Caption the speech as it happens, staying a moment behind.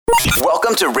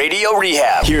Welcome to Radio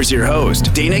Rehab. Here's your host,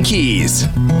 Dayna Keys.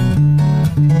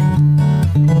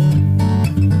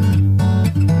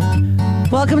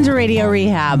 Welcome to Radio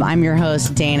Rehab. I'm your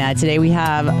host, Dayna. Today we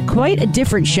have quite a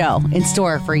different show in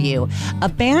store for you. A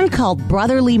band called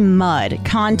Brotherly Mud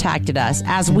contacted us,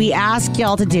 as we ask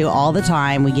y'all to do all the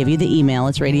time. We give you the email.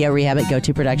 It's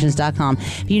radiorehab@gotoproductions.com.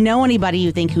 If you know anybody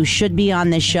you think who should be on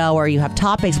this show, or you have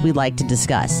topics we'd like to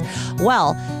discuss,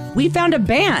 well, we found a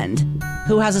band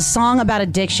who has a song about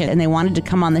addiction, and they wanted to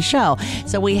come on the show.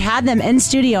 So we had them in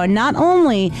studio, and not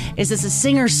only is this a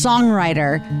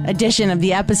singer-songwriter edition of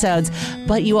the episodes,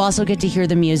 but you also get to hear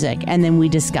the music, and then we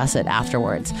discuss it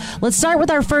afterwards. Let's start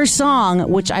with our first song,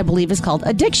 which I believe is called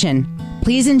Addiction.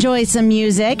 Please enjoy some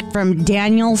music from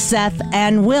Daniel, Seth,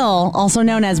 and Will, also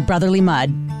known as Brotherly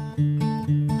Mud.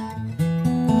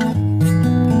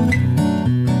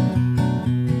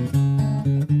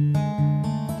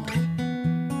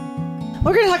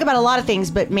 We're going to talk about a lot of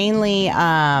things, but mainly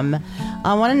I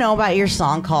want to know about your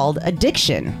song called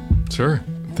Addiction. Sure.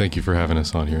 Thank you for having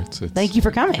us on here. Thank you for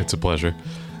coming. It's a pleasure.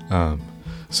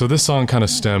 So this song kind of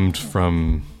stemmed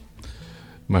from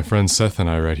my friend Seth and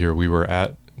I right here. We were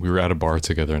at a bar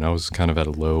together, and I was kind of at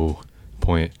a low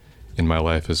point in my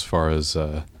life as far as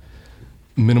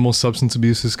minimal substance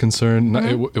abuse is concerned.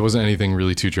 Mm-hmm. It wasn't anything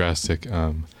really too drastic,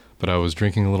 but I was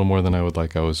drinking a little more than I would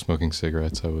like. I was smoking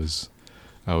cigarettes.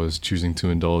 I was choosing to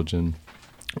indulge in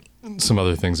some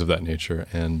other things of that nature,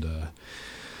 and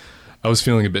I was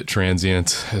feeling a bit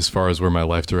transient as far as where my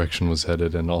life direction was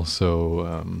headed, and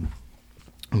also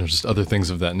just other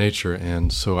things of that nature.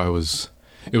 And so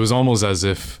it was almost as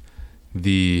if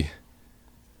the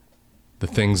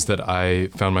things that I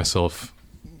found myself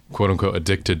quote unquote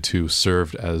addicted to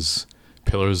served as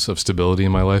pillars of stability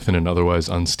in my life in an otherwise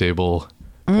unstable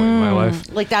point in my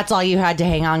life. Like that's all you had to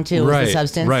hang on to was the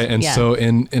substance. Right. And so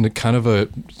in a kind of a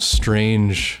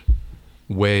strange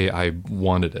way, I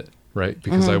wanted it, right?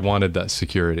 Because I wanted that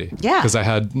security. Yeah. Because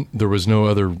there was no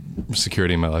other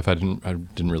security in my life. I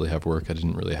didn't really have work. I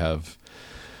didn't really have,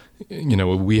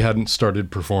 we hadn't started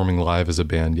performing live as a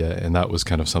band yet. And that was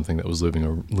kind of something that was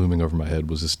looming over my head,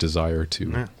 was this desire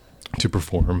to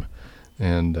perform.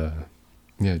 And do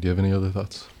you have any other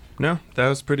thoughts? No, that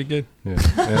was pretty good. Yeah.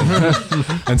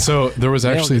 And so there was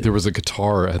a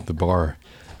guitar at the bar,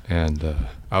 and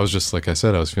I was just, like I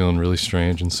said, I was feeling really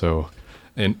strange. And so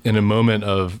in a moment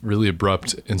of really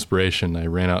abrupt inspiration, I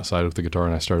ran outside with the guitar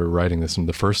and I started writing this. And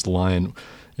the first line,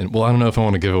 I don't know if I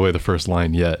want to give away the first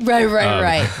line yet. Right.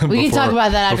 We can talk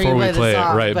about that after you play the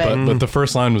song. Right, but the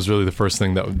first line was really the first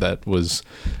thing that was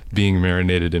being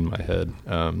marinated in my head.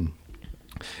 And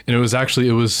it was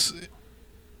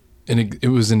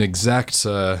an exact,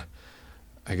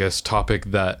 topic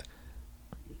that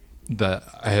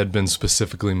I had been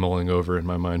specifically mulling over in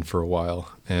my mind for a while.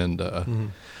 And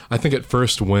I think at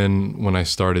first when I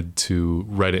started to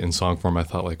write it in song form, I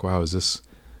thought like, wow, is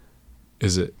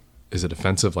it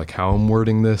offensive? Like how I'm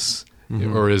wording this?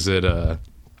 Mm-hmm. Or is it,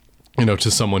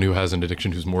 to someone who has an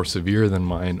addiction who's more severe than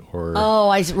mine? Or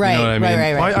right. You know what I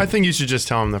mean? Right. I think you should just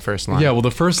tell them the first line. Yeah, well,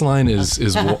 the first line is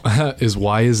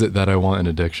why is it that I want an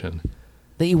addiction?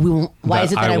 Why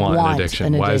is it that I want an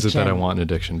addiction? Why is it that I want an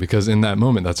addiction? Because in that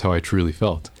moment, that's how I truly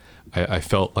felt. I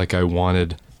felt like I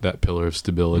wanted that pillar of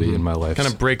stability in my life.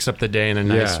 Kind of breaks up the day in a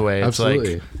nice way. It's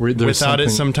absolutely. Like without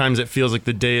it, sometimes it feels like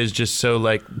the day is just so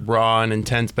like raw and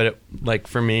intense. But like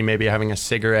for me, maybe having a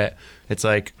cigarette, it's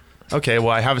like, okay, well,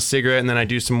 I have a cigarette and then I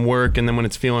do some work, and then when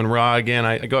it's feeling raw again,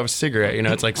 I go have a cigarette.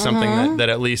 It's like something that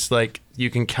at least like you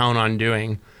can count on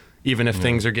doing. Even if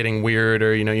things are getting weird,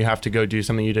 or you have to go do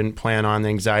something you didn't plan on, the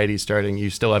anxiety's starting, you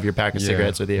still have your pack of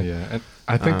cigarettes with you. Yeah, and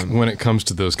I think when it comes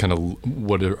to those kind of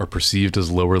what are perceived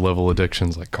as lower level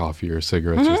addictions like coffee or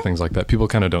cigarettes or things like that, people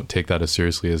kind of don't take that as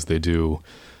seriously as they do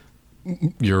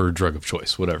your drug of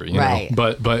choice, whatever. You know?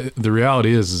 But the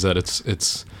reality is that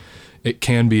it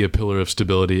can be a pillar of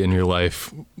stability in your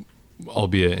life,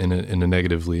 albeit in a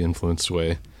negatively influenced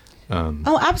way.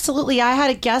 Oh, absolutely. I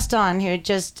had a guest on who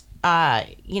just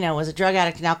was a drug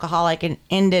addict and alcoholic and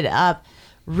ended up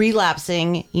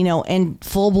relapsing, in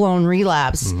full-blown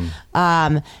relapse,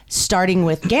 starting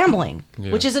with gambling,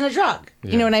 which isn't a drug.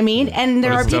 You know what I mean? And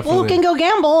there are people who can go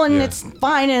gamble and it's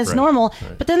fine and it's normal,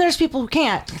 but then there's people who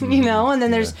can't, and then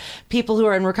there's people who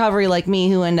are in recovery like me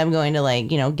who end up going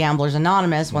to Gamblers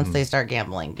Anonymous once they start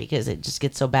gambling because it just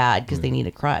gets so bad because they need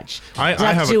a crutch. I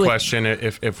have a question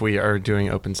if we are doing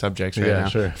open subjects right now.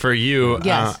 Sure. For you,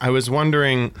 I was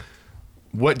wondering,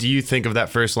 what do you think of that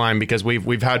first line? Because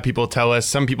we've had people tell us,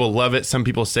 some people love it, some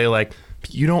people say like,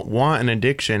 you don't want an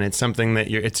addiction. It's something that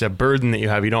it's a burden that you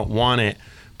have. You don't want it.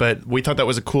 But we thought that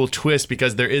was a cool twist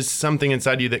because there is something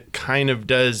inside you that kind of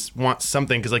does want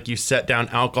something. Because like you set down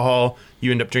alcohol,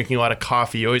 you end up drinking a lot of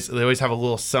coffee. They always have a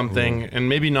little something, and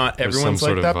maybe not everyone's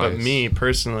like that, but me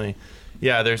personally,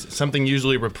 yeah, there's something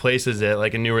usually replaces it,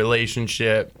 like a new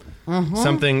relationship.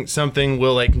 Something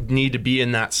will like need to be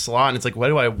in that slot, and it's like, why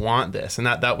do I want this? And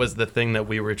that was the thing that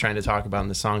we were trying to talk about in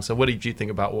the song. So what did you think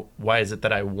about why is it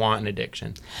that I want an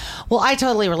addiction? Well, I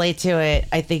totally relate to it,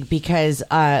 I think, because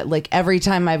like every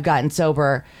time I've gotten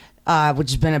sober,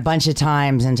 which has been a bunch of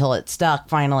times until it stuck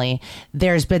finally,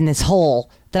 there's been this hole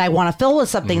that I want to fill with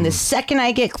something. The second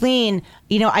I get clean,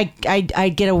 you know,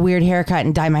 I get a weird haircut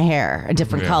and dye my hair a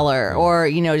different color, or,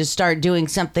 you know, just start doing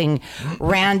something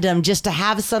random just to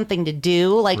have something to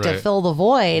do, like to fill the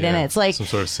void. And it's like some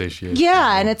sort of satiation.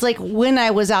 Yeah. And it's like when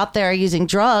I was out there using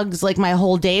drugs, like my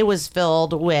whole day was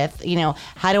filled with, you know,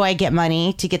 how do I get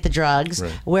money to get the drugs?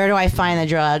 Where do I find the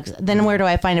drugs? Then where do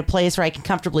I find a place where I can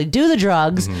comfortably do the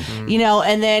drugs? You know,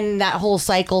 and then that whole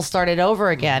cycle started over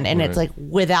again. And it's like,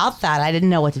 without that, I didn't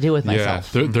know what to do with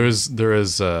myself. Yeah, there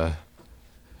is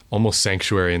almost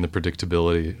sanctuary in the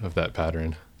predictability of that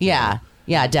pattern. Yeah,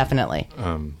 yeah, definitely.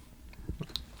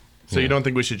 So you don't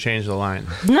think we should change the line?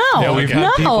 No, yeah, we've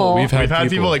had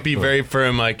people like be very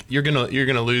firm, like you're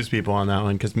gonna lose people on that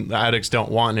one because addicts don't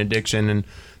want an addiction. And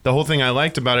the whole thing I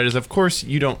liked about it is, of course,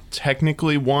 you don't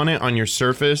technically want it on your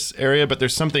surface area, but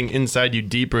there's something inside you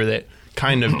deeper that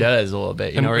kind of does a little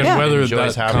bit, you know, and whether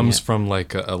that comes from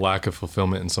like a lack of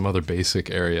fulfillment in some other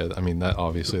basic area, I mean, that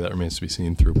obviously that remains to be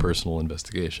seen through personal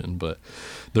investigation. But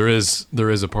there is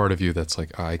a part of you that's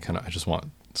like, I just want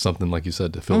something, like you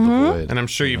said, to fill the void. And I'm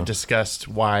sure you've discussed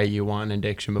why you want an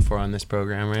addiction before on this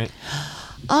program, right?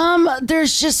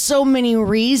 There's just so many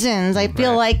reasons. I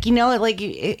feel like, you know, like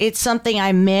it's something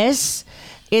I miss.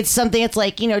 It's something, it's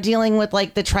like, you know, dealing with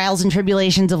like the trials and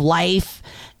tribulations of life.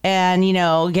 And, you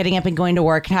know, getting up and going to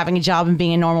work and having a job and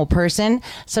being a normal person.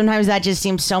 Sometimes that just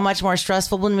seems so much more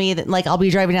stressful to me that, like, I'll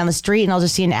be driving down the street and I'll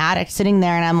just see an addict sitting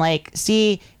there and I'm like,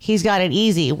 see, he's got it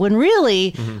easy. When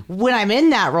really, when I'm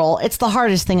in that role, it's the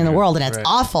hardest thing in the world and it's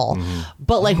awful.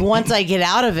 But, like, once I get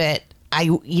out of it,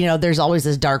 you know, there's always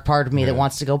this dark part of me that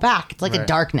wants to go back. It's like a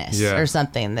darkness or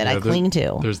something that I cling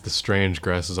to. There's the strange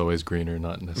grass is always greener,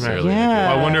 not necessarily. Yeah.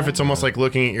 I wonder if it's almost like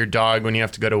looking at your dog when you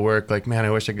have to go to work. Like, man, I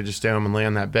wish I could just stay home and lay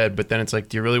on that bed. But then it's like,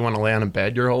 do you really want to lay on a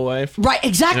bed your whole life? Right,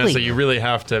 exactly. You know, so you really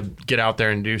have to get out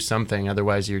there and do something.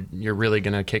 Otherwise, you're really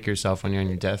going to kick yourself when you're on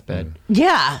your deathbed.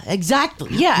 Yeah,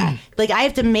 exactly. Yeah. Like, I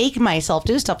have to make myself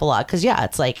do stuff a lot. Because, yeah,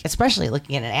 it's like, especially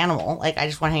looking at an animal, like, I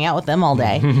just want to hang out with them all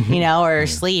day, you know, or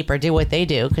sleep or do what they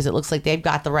do. Because it looks like they've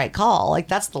got the right call. Like,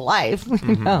 that's the life,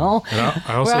 you know?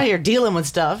 I also, we're out here dealing with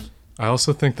stuff. I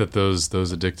also think that those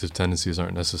addictive tendencies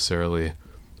aren't necessarily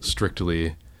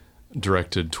strictly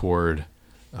directed toward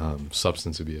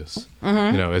substance abuse. You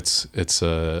know, it's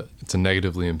a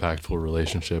negatively impactful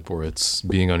relationship, or it's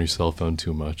being on your cell phone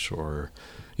too much, or,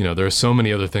 you know, there are so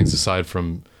many other things aside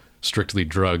from strictly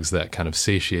drugs that kind of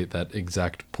satiate that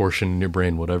exact portion in your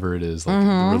brain, whatever it is, like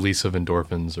the release of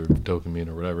endorphins or dopamine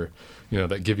or whatever, you know,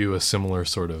 that give you a similar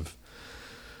sort of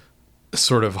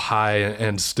high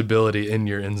and stability in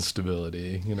your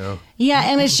instability, you know? Yeah,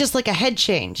 and it's just like a head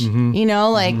change, you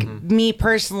know, like me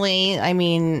personally, I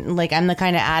mean, like I'm the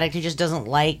kind of addict who just doesn't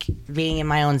like being in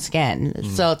my own skin.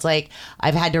 So it's like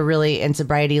I've had to really, in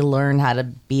sobriety, learn how to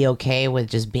be okay with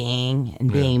just being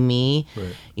and being me.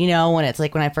 Right. You know, when it's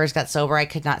like when I first got sober, I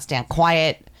could not stand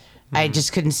quiet. I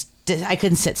just couldn't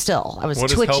sit still. I was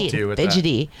twitchy and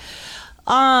fidgety.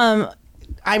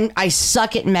 I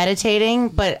suck at meditating,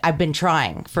 but I've been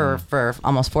trying for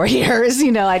almost 4 years.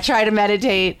 You know, I try to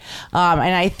meditate.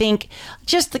 And I think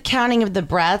just the counting of the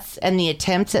breaths and the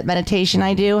attempts at meditation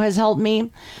I do has helped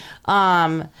me.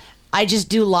 I just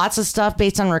do lots of stuff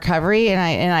based on recovery,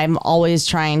 and I'm always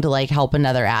trying to like help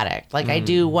another addict. Like I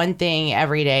do one thing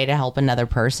every day to help another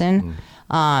person.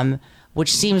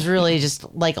 Which seems really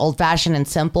just like old fashioned and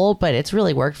simple, but it's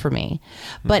really worked for me.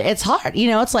 But it's hard, you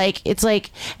know, it's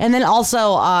like, and then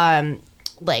also,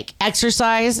 like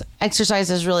exercise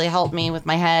has really helped me with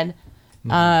my head.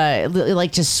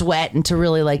 Like to sweat and to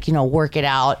really like, you know, work it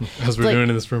out. As we're doing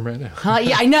in this room right now.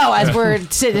 Yeah, I know, as we're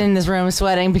sitting in this room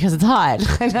sweating because it's hot.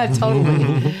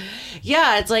 Totally.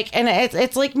 Yeah, it's like, and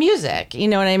it's like music, you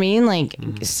know what I mean? Like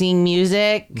seeing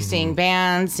music, seeing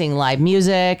bands, seeing live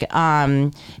music.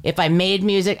 If I made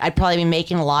music, I'd probably be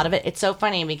making a lot of it. It's so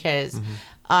funny because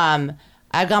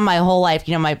I've gone my whole life,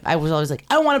 I was always like,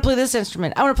 I want to play this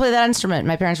instrument. I want to play that instrument.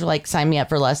 My parents were like, sign me up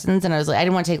for lessons. And I was like, I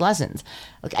didn't want to take lessons.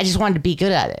 Like, I just wanted to be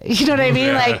good at it. You know what I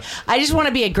mean? Like, I just want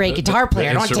to be a great guitar player.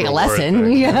 I don't want to take a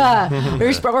lesson. Yeah.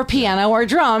 or piano or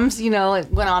drums, it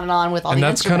went on and on with all the instruments. And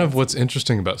that's kind of what's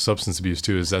interesting about substance abuse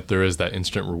too, is that there is that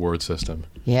instant reward system.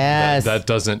 Yes. That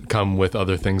doesn't come with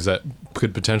other things that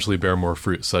could potentially bear more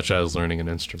fruit, such as learning an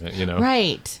instrument,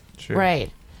 Right. Sure.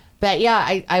 Right. But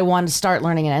yeah, I want to start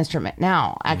learning an instrument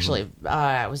now. Actually,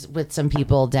 I was with some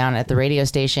people down at the radio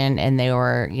station, and they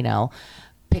were,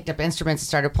 picked up instruments and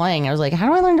started playing. I was like, how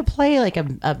do I learn to play like a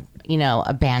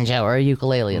banjo or a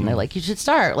ukulele? And they're like, you should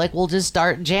start. Like, we'll just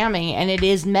start jamming, and it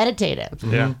is meditative.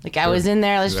 Yeah. Like, I was in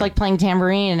there, I was like playing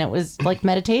tambourine, and it was like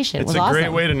meditation. It's it was a awesome.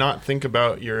 great way to not think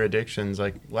about your addictions.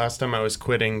 Like, last time I was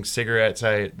quitting cigarettes,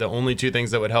 the only two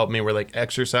things that would help me were like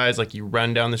exercise. Like, you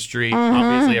run down the street.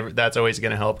 Obviously, that's always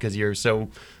going to help because you're so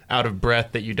out of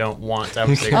breath that you don't want to have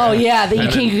a cigarette. Oh yeah,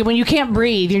 when you can't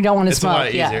breathe, you don't want to it's smoke. a lot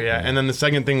easier, yeah. And then the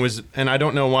second thing was, and I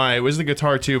don't know why, it was the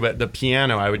guitar too, but the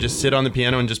piano. I would just sit on the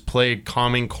piano and just play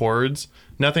calming chords.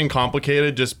 Nothing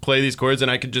complicated, just play these chords,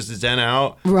 and I could just zen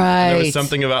out. Right. And there was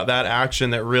something about that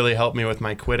action that really helped me with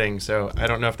my quitting. So I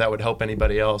don't know if that would help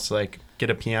anybody else. Like, get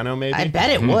a piano maybe? I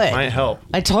bet it would. Might help.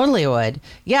 I totally would.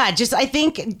 Yeah, just I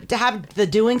think to have the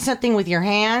doing something with your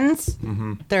hands,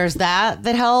 there's that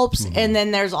helps. And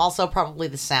then there's also probably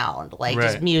the sound, like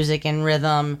just music and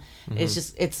rhythm.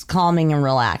 It's calming and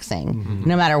relaxing,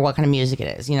 no matter what kind of music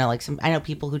it is. Like I know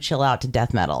people who chill out to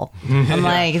death metal. I'm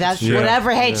like, that's whatever.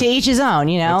 Hey, to each his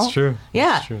own, That's true.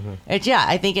 Yeah. That's true, huh?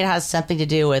 I think it has something to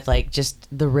do with like just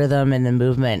the rhythm and the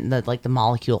movement, and the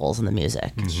molecules in the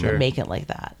music that make it like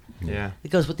that. Yeah. It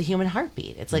goes with the human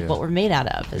heartbeat. It's like what we're made out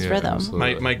of is rhythm.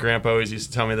 Absolutely. My grandpa always used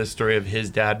to tell me this story of his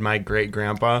dad, my great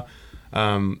grandpa.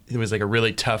 He was like a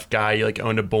really tough guy. He like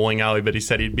owned a bowling alley, but he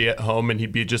said he'd be at home and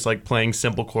he'd be just like playing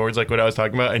simple chords, like what I was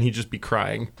talking about, and he'd just be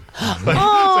crying. So he was like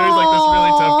this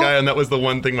really tough guy, and that was the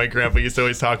one thing my grandpa used to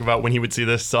always talk about when he would see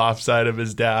the soft side of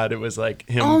his dad. It was like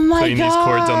him playing these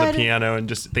chords on the piano and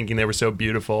just thinking they were so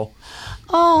beautiful.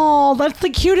 Oh, that's the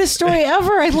cutest story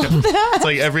ever. I love that. It's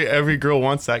like every girl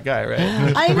wants that guy, right?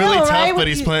 I know, really tough, right? but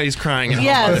he's crying.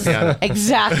 Yes,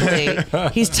 exactly.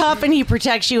 He's tough and he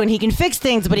protects you and he can fix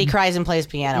things, but he cries and plays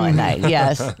piano at night.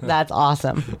 Yes, that's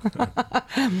awesome.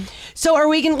 So are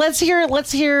we gonna let's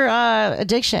hear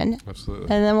Addiction. Absolutely.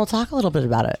 And then we'll talk a little bit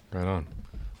about it. Right on.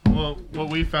 Well, what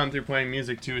we found through playing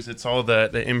music too is it's all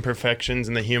the imperfections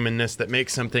and the humanness that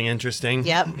makes something interesting.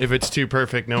 Yep. If it's too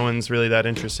perfect, no one's really that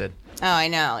interested. Oh, I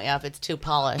know. Yeah, if it's too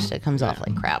polished, it comes off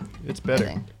like crap. It's better. I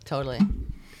think. Totally.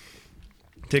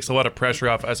 It takes a lot of pressure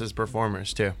off us as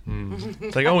performers too.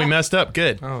 It's like, oh, we messed up.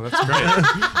 Good. Oh, that's great.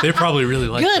 They probably really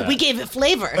like Good. that. We gave it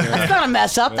flavor. That's not a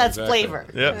mess up. That's exactly. flavor.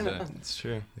 Yep, it's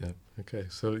true. Yeah. Okay.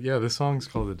 So yeah, this song's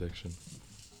called Addiction.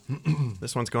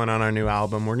 This one's going on our new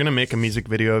album. We're gonna make a music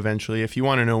video eventually. If you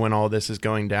want to know when all this is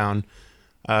going down,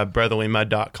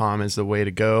 brotherlymud.com is the way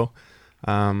to go.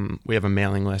 We have a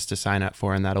mailing list to sign up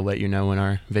for, and that'll let you know when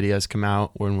our videos come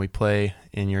out, when we play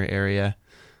in your area.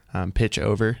 Pitch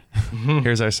over.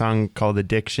 Here's our song called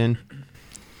Addiction.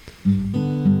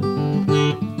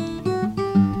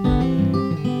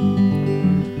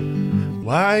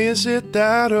 Why is it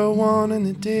that I want an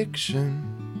addiction?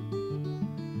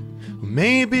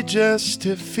 Maybe just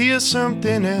to feel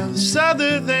something else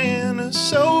other than a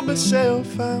sober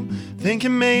self. I'm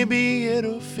thinking maybe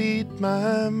it'll feed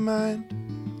my mind.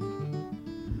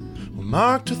 Well,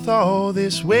 marked with all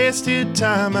this wasted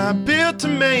time, I built a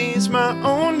maze, my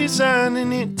own design,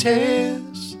 and it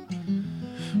tears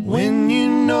when you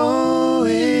know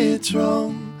it's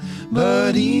wrong.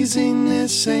 But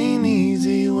easiness ain't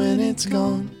easy when it's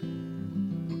gone.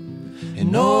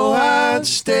 And oh, I'd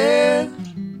stare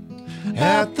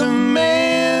at the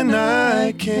man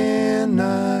I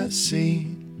cannot see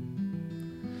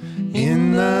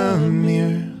in the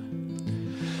mirror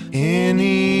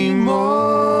anymore.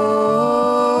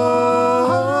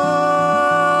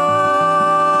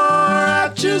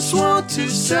 I just want to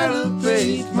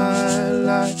celebrate my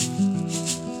life,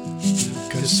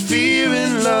 'cause fear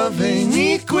and love ain't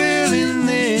equal in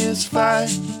this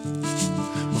fight.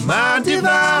 My device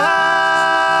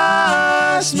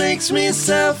makes me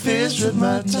selfish with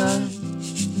my time,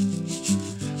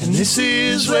 and this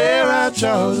is where I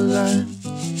draw the line.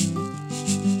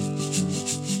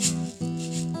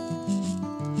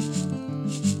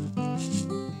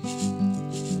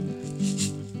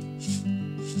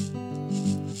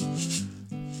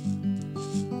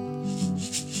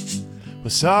 Well,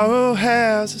 sorrow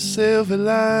has a silver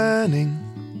lining.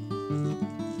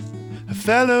 I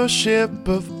fellowship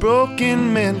of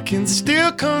broken men can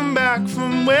still come back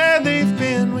from where they've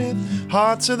been with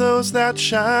hearts of those that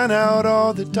shine out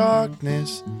all the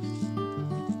darkness.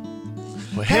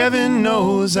 Well, heaven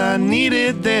knows I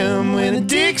needed them when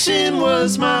addiction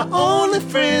was my only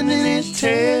friend, and it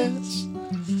tears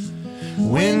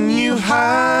when you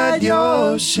hide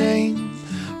your shame,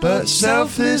 but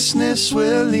selflessness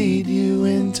will lead you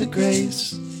into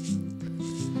grace.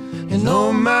 And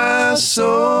oh, my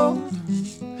soul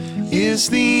is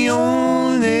the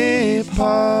only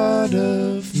part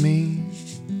of me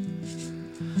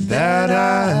that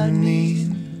I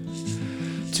need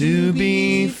to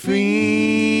be free.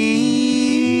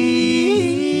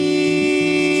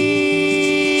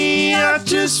 I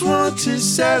just want to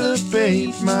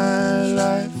celebrate my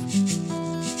life,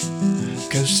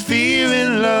 'cause fear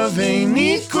and love ain't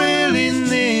equal in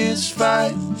this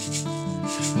fight.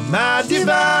 My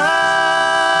device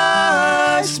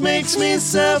makes me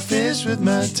selfish with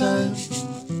my time,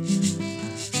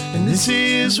 and this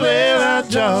is where I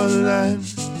draw the line.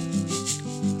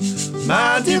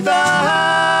 My device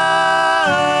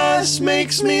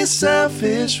makes me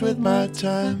selfish with my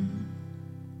time,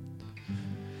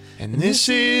 and this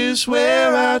is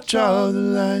where I draw the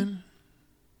line.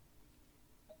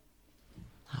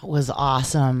 That was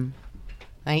awesome.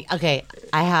 Okay,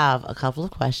 I have a couple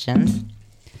of questions.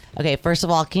 Okay, first of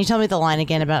all, can you tell me the line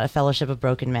again about a fellowship of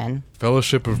broken men?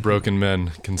 Fellowship of broken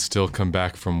men can still come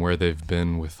back from where they've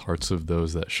been with hearts of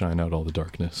those that shine out all the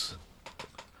darkness.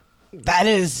 That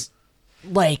is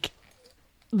like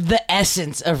the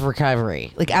essence of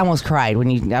recovery. Like, I almost cried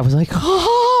when I was like,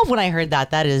 oh, when I heard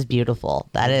that. That is beautiful.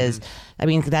 That is, I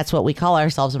mean, that's what we call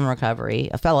ourselves in recovery,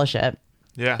 a fellowship.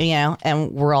 Yeah. You know,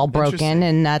 and we're all broken,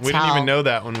 and that's we how. didn't even know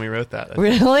that when we wrote that.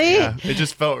 Really? Yeah, it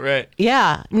just felt right.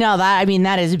 Yeah. No,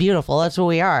 that is beautiful. That's what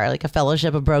we are. Like a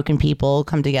fellowship of broken people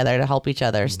come together to help each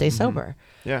other stay sober.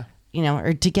 Yeah. You know,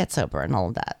 or to get sober and all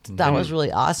of that. That was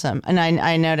really awesome. And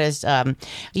I noticed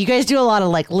you guys do a lot of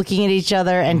like looking at each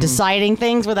other and deciding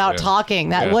things without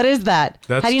talking. What is that?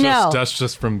 How do you know? That's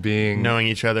just from being Knowing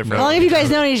each other. How long have you guys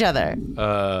known each other?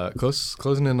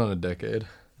 closing in on a decade.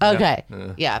 Okay.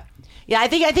 Yeah. Yeah, I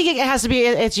think it has to be.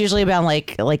 It's usually about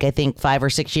like I think 5 or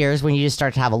 6 years when you just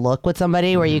start to have a look with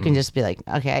somebody where you can just be like,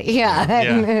 okay,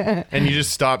 yeah, and you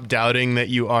just stop doubting that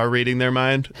you are reading their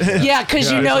mind. Yeah,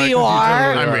 because you know you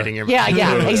are. I'm reading your mind.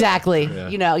 Yeah, exactly. Yeah.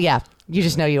 You know, you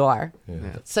just know you are. Yeah.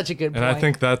 That's such a good point. And I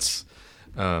think that's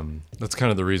kind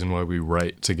of the reason why we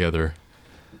write together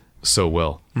so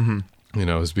well. Mm-hmm. You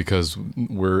know, is because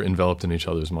we're enveloped in each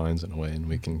other's minds in a way, and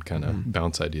we can kind of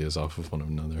bounce ideas off of one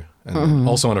another. And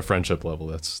also on a friendship level,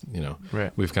 that's, you know,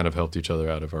 we've kind of helped each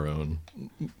other out of our own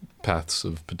paths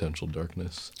of potential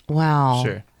darkness. Wow.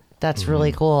 Sure. That's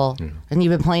really cool. Yeah. And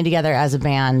you've been playing together as a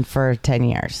band for 10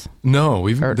 years. No,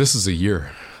 this is a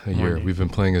year. We've been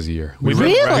playing as a year. We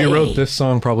really? wrote this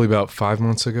song probably about 5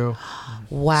 months ago.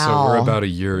 Wow. So we're about a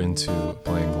year into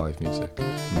playing live music.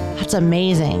 That's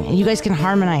amazing. And you guys can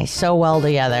harmonize so well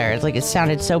together. It's like it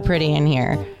sounded so pretty in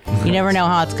here. You never know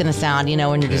how it's going to sound, you know,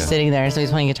 when you're just sitting there and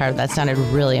somebody's playing guitar. That sounded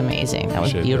really amazing. That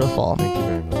was beautiful. Thank you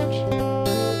very much.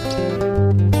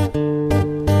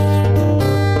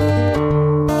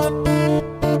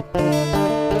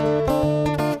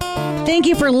 Thank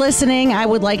you for listening. I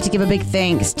would like to give a big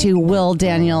thanks to Will,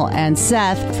 Daniel, and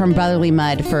Seth from Brotherly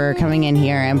Mud for coming in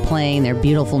here and playing their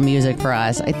beautiful music for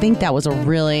us. I think that was a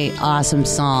really awesome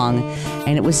song,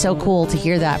 and it was so cool to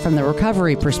hear that from the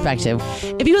recovery perspective.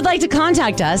 If you would like to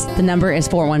contact us, the number is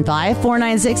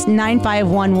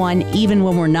 415-496-9511, even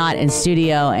when we're not in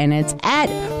studio, and it's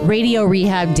at Radio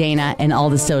Rehab Dayna and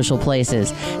all the social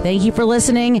places. Thank you for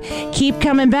listening. Keep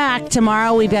coming back.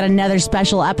 Tomorrow we've got another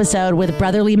special episode with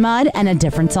Brotherly Mud and a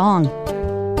different song.